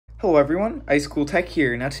Hello everyone, IceCool Tech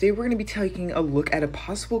here. Now today we're going to be taking a look at a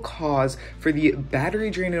possible cause for the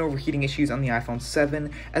battery drain and overheating issues on the iPhone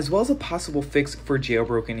 7, as well as a possible fix for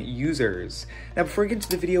jailbroken users. Now before we get into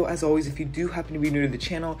the video, as always, if you do happen to be new to the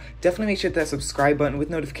channel, definitely make sure that subscribe button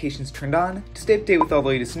with notifications turned on to stay up to date with all the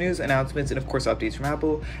latest news, announcements, and of course updates from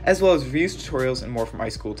Apple, as well as reviews, tutorials, and more from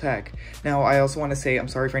IceCool Tech. Now I also want to say I'm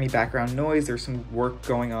sorry for any background noise. There's some work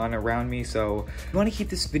going on around me, so I want to keep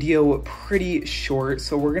this video pretty short,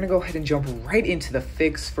 so we're going to go ahead and jump right into the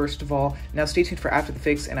fix first of all. Now stay tuned for after the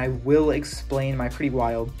fix and I will explain my pretty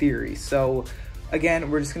wild theory. So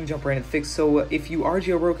again, we're just going to jump right into the fix. So if you are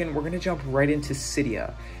jailbroken, we're going to jump right into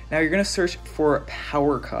Cydia. Now you're going to search for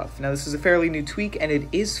Power Cuff. Now this is a fairly new tweak and it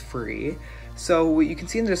is free. So what you can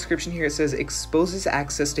see in the description here, it says exposes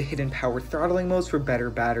access to hidden power throttling modes for better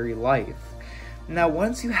battery life. Now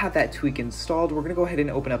once you have that tweak installed, we're going to go ahead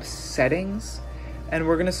and open up settings. And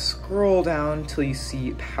we're gonna scroll down till you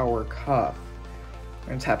see Power Cuff.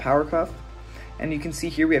 We're gonna tap Power Cuff. And you can see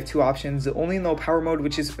here we have two options, only in low power mode,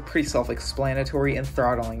 which is pretty self-explanatory, and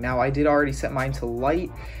throttling. Now I did already set mine to light,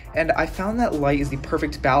 and I found that light is the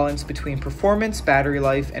perfect balance between performance, battery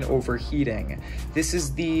life, and overheating. This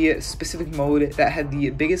is the specific mode that had the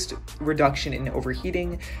biggest reduction in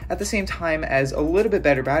overheating, at the same time as a little bit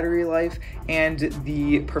better battery life, and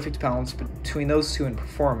the perfect balance between those two in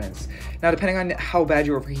performance. Now depending on how bad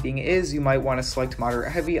your overheating is, you might want to select moderate or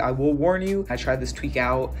heavy. I will warn you, I tried this tweak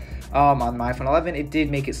out on my iPhone 11, it did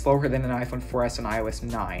make it slower than an iPhone 4S and iOS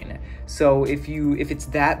 9. So if it's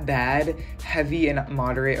that bad, heavy and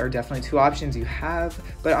moderate are definitely two options you have,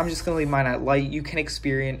 but I'm just gonna leave mine at light. You can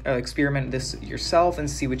experiment this yourself and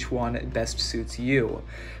see which one best suits you.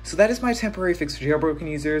 So that is my temporary fix for jailbroken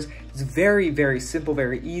users. It's very, very simple,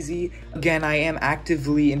 very easy. Again, I am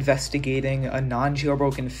actively investigating a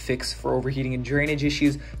non-jailbroken fix for overheating and drainage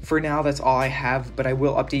issues. For now, that's all I have, but I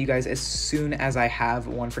will update you guys as soon as I have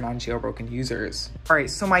one for non-jailbroken users. All right,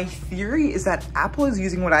 so my theory is that Apple is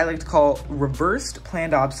using what I like to call reversed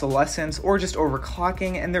planned obsolescence or just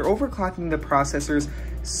overclocking, and they're overclocking the processors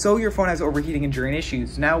so your phone has overheating and drain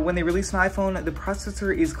issues. Now, when they release an iPhone, the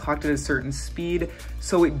processor is clocked at a certain speed,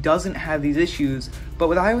 so it doesn't have these issues. But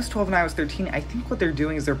with iOS 12 and iOS 13, I think what they're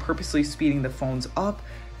doing is they're purposely speeding the phones up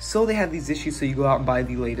so they have these issues, so you go out and buy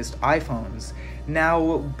the latest iPhones.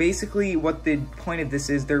 Now, basically what the point of this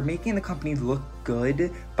is, they're making the company look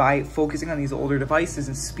good by focusing on these older devices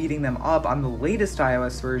and speeding them up on the latest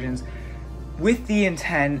iOS versions with the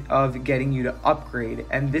intent of getting you to upgrade.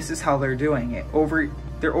 And this is how they're doing it.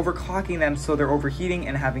 They're overclocking them so they're overheating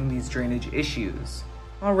and having these drainage issues.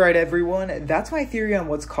 Alright everyone, that's my theory on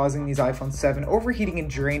what's causing these iPhone 7 overheating and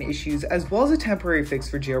drain issues, as well as a temporary fix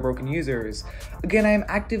for jailbroken users. Again, I am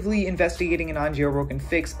actively investigating a non-jailbroken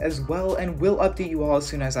fix as well, and will update you all as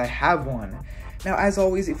soon as I have one. Now, as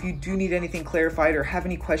always, if you do need anything clarified or have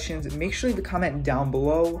any questions, make sure to leave a comment down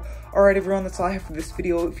below. Alright everyone, that's all I have for this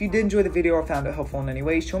video. If you did enjoy the video or found it helpful in any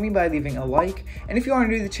way, show me by leaving a like. And if you are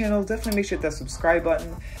new to the channel, definitely make sure to hit that subscribe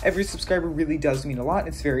button. Every subscriber really does mean a lot, and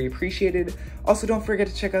it's very appreciated. Also, don't forget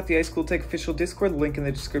to check out the IceCool Tech official Discord, link in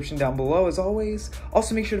the description down below as always.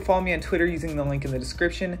 Also, make sure to follow me on Twitter using the link in the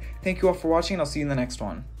description. Thank you all for watching, and I'll see you in the next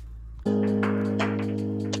one.